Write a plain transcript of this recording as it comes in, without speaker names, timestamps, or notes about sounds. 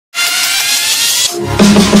Guys,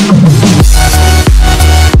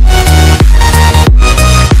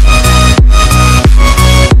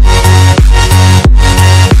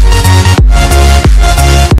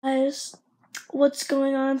 what's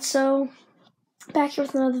going on? So, back here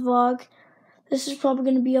with another vlog. This is probably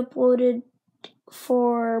going to be uploaded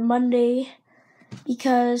for Monday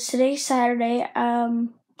because today's Saturday. I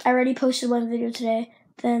already posted one video today.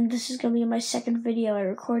 Then this is going to be my second video I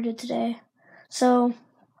recorded today. So,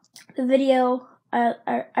 the video,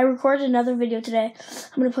 I recorded another video today.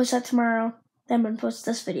 I'm going to post that tomorrow. Then I'm going to post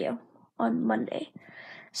this video on Monday.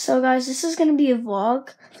 So guys, this is going to be a vlog.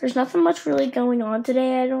 There's nothing much really going on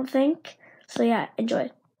today, I don't think. So yeah,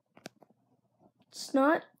 enjoy. It's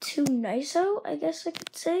not too nice out, I guess I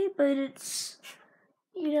could say, but it's,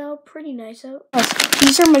 you know, pretty nice out.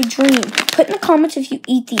 These are my dream. Put in the comments if you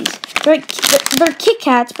eat these. They're Kit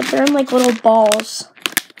Kats, but they're in like little balls.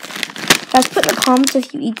 Guys, put in the comments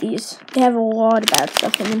if you eat these. They have a lot of bad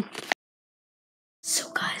stuff in them. So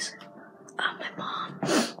guys, my mom,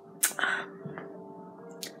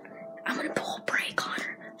 I'm gonna pull a prank on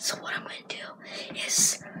her. So what I'm gonna do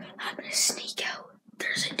is I'm gonna sneak out.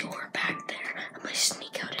 There's a door back there. I'm gonna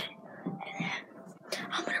sneak out it, and then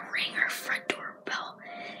I'm gonna ring her front doorbell,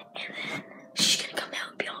 and then she's gonna come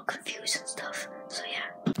out and be all confused and stuff. So yeah,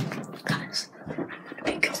 guys, I'm gonna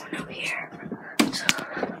be going out here. So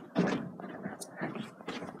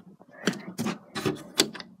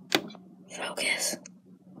focus.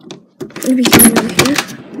 I'm gonna be going out here.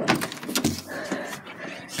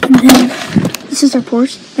 And then, this is our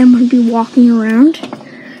porch. Then I'm going to be walking around.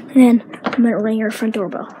 And then, I'm going to ring our front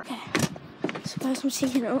doorbell. Okay. So guys, I'm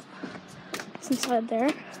sneaking out. It's inside there.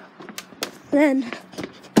 Then,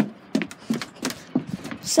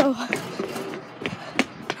 so,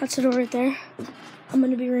 that's the door right there. I'm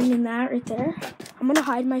going to be ringing that right there. I'm going to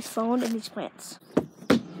hide my phone in these plants.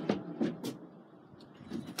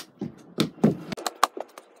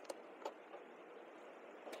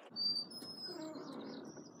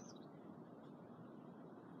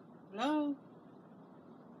 Hello?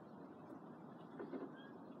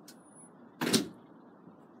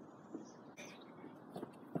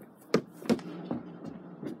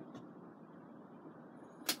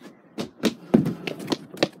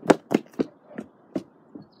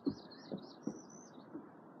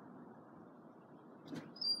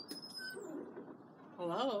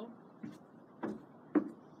 Hello?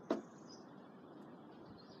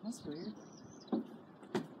 That's weird.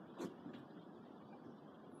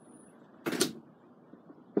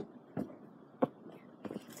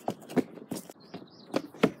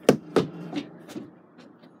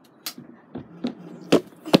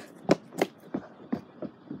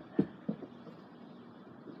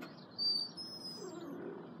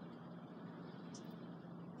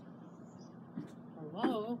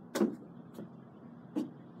 Hello?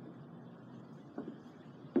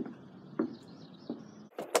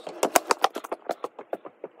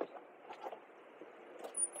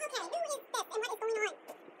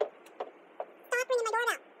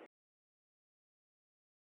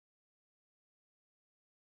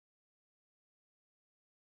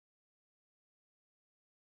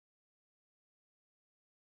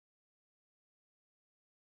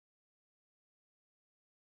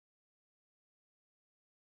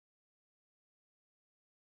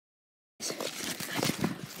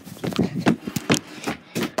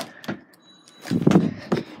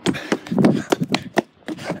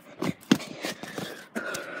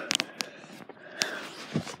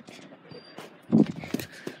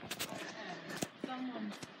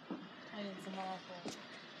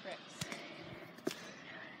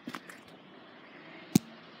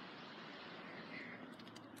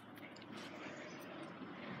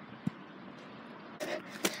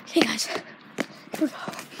 Okay guys, here we go.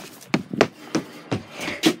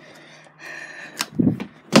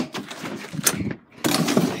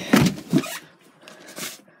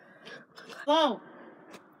 Hello?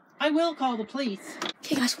 I will call the police.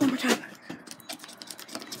 Okay guys, one more time.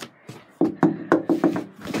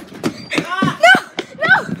 Ah!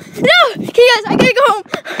 No! Okay guys, I gotta go home.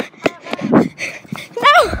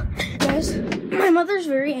 No! Guys, my mother's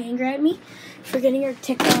very angry at me for getting her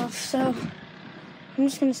ticked off, so I'm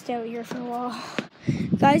just gonna stay out here for a while.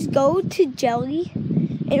 Guys, go to Jelly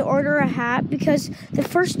and order a hat because the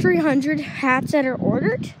first 300 hats that are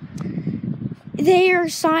ordered, they are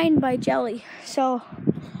signed by Jelly. So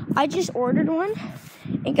I just ordered one.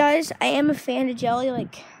 And guys, I am a fan of Jelly.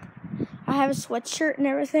 Like, I have a sweatshirt and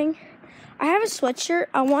everything. I have a sweatshirt.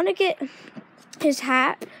 I want to get his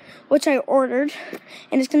hat, which I ordered,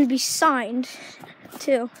 and it's going to be signed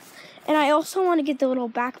too. And I also want to get the little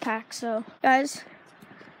backpack. So guys,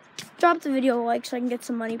 Drop the video a like so I can get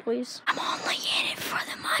some money, please. I'm only in it for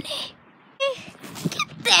the money.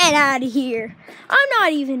 Get that out of here. I'm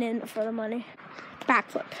not even in it for the money.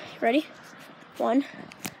 Backflip. Ready? 1,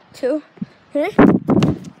 2, 3.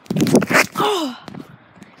 Oh,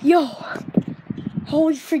 yo.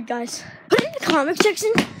 Holy freak, guys. Put in the comment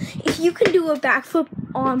section if you can do a backflip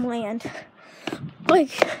on land.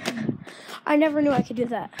 Like, I never knew I could do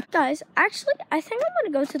that. Guys, actually, I think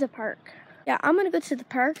I'm gonna go to the park. Yeah, I'm gonna go to the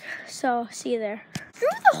park, so see you there. Through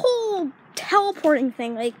the whole teleporting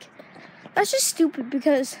thing, like, that's just stupid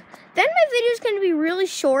because then my video's gonna be really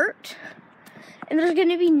short and there's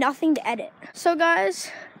gonna be nothing to edit. So guys,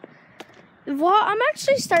 I'm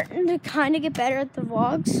actually starting to kind of get better at the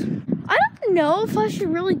vlogs. I don't know if I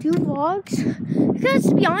should really do vlogs because,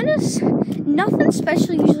 to be honest, nothing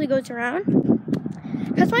special usually goes around.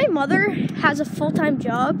 Because my mother has a full-time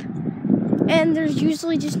job and there's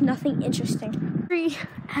usually just nothing interesting.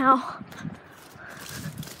 Ow.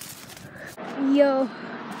 Yo.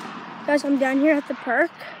 Guys, I'm down here at the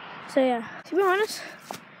park. So yeah, to be honest,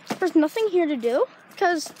 there's nothing here to do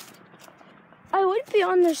because I would be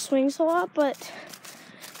on their swings a lot, but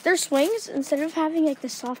their swings, instead of having like the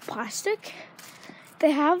soft plastic,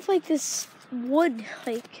 they have like this wood,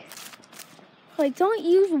 like don't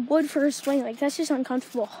use wood for a swing, like that's just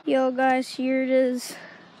uncomfortable. Yo guys, here it is.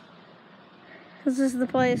 This is the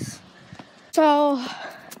place. So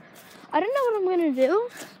I don't know what I'm gonna do.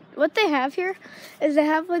 What they have here is they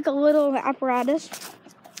have like a little apparatus.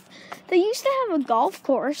 They used to have a golf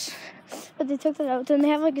course, but they took that out. Then they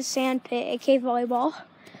have like a sand pit, a cave volleyball.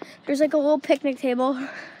 There's like a little picnic table.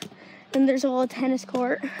 Then there's a little tennis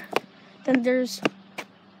court. Then there's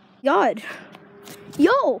God.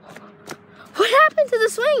 Yo! What happened to the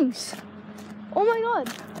swings? Oh my God.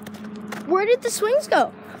 Where did the swings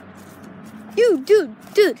go? Dude.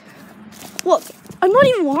 Look, I'm not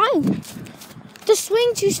even lying. The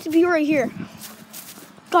swings used to be right here.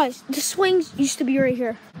 Guys, the swings used to be right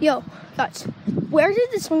here. Yo, guys, where did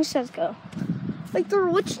the swing sets go? Like,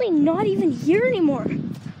 they're literally not even here anymore.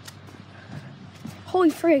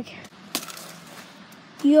 Holy frig.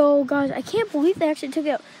 Yo, guys, I can't believe they actually took it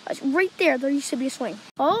out. Guys, right there used to be a swing.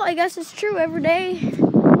 Well, I guess it's true. Every day,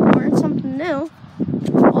 learn something new.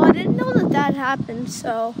 Well, I didn't know that happened,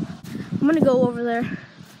 so I'm gonna go over there.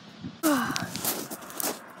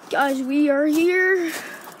 Guys, we are here.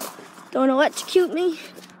 Don't electrocute me.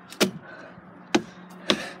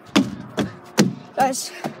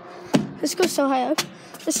 Guys, this goes so high up.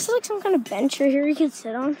 This is like some kind of bench right here you can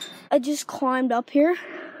sit on. I just climbed up here.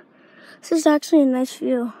 This is actually a nice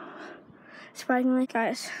view. Surprisingly,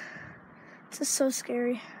 guys, this is so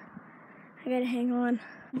scary. I gotta hang on.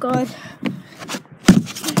 God.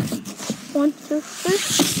 1, 2, 3.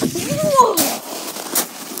 Whoa!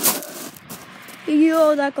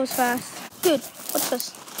 Yo, that goes fast. Dude, what's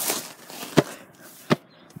this?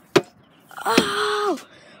 Oh!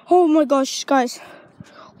 Oh my gosh, guys.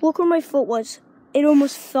 Look where my foot was. It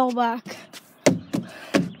almost fell back.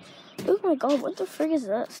 Oh my God, what the frig is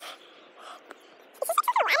this?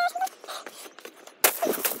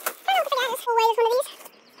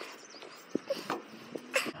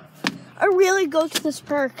 I really go to this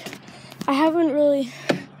park. I haven't really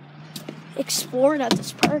explored at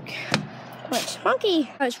this park. It's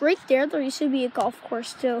funky. Guys, right there used to be a golf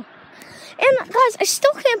course too. And guys, I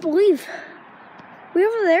still can't believe we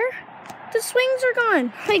over there, the swings are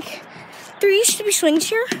gone. Like, there used to be swings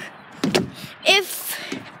here. If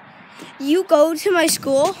you go to my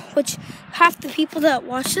school, which half the people that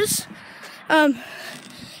watch this,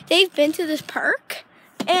 they've been to this park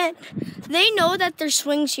and they know that there's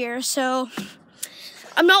swings here. So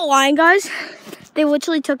I'm not lying, guys. They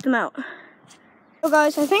literally took them out. So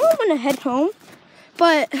guys, I think I'm gonna head home,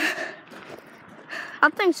 but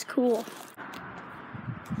that thing's cool.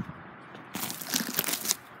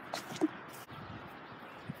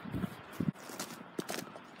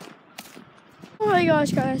 Oh my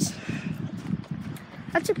gosh, guys.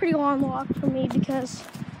 That's a pretty long walk for me because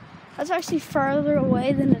that's actually farther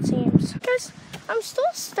away than it seems. Guys, I'm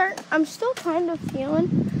still kind of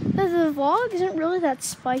feeling that the vlog isn't really that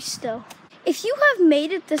spiced still. If you have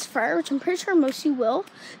made it this far, which I'm pretty sure most of you will,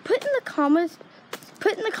 put in the comments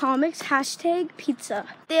hashtag pizza.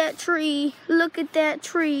 That tree, look at that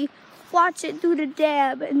tree, watch it do the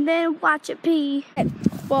dab, and then watch it pee.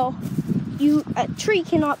 Well, a tree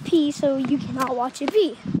cannot pee, so you cannot watch it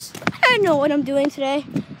pee. I don't know what I'm doing today,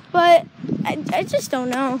 but I just don't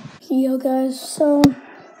know. Yo guys, so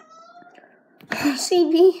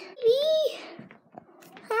CB.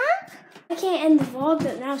 Huh? I can't end the vlog,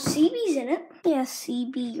 but now CB's in it. Yeah,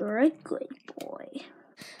 CB, you're a good boy.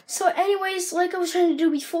 So anyways, like I was trying to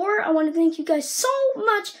do before, I want to thank you guys so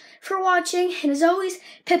much for watching. And as always,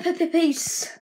 peace.